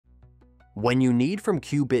When you need from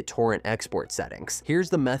qBittorrent export settings, here's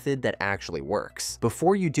the method that actually works.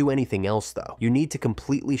 Before you do anything else though, you need to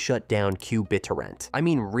completely shut down qBittorrent. I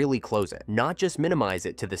mean really close it, not just minimize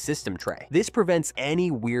it to the system tray. This prevents any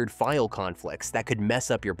weird file conflicts that could mess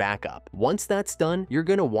up your backup. Once that's done, you're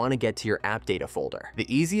gonna want to get to your AppData folder.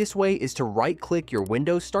 The easiest way is to right-click your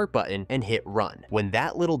Windows Start button and hit Run. When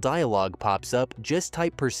that little dialog pops up, just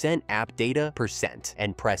type %appdata%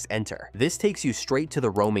 and press Enter. This takes you straight to the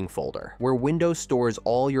roaming folder, where Windows stores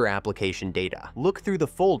all your application data. Look through the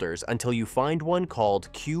folders until you find one called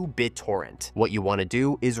qBittorrent. What you want to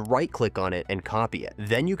do is right-click on it and copy it.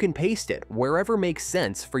 Then you can paste it wherever makes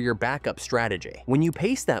sense for your backup strategy. When you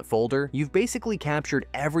paste that folder, you've basically captured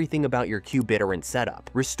everything about your qBittorrent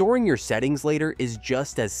setup. Restoring your settings later is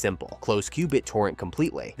just as simple. Close qBittorrent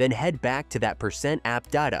completely, then head back to that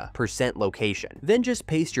 %appdata% location. Then just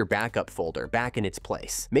paste your backup folder back in its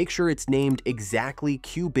place. Make sure it's named exactly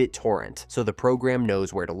qBittorrent so the program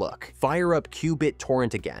knows where to look. Fire up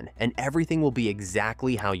qBittorrent again, and everything will be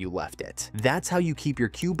exactly how you left it. That's how you keep your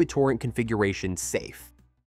qBittorrent configuration safe.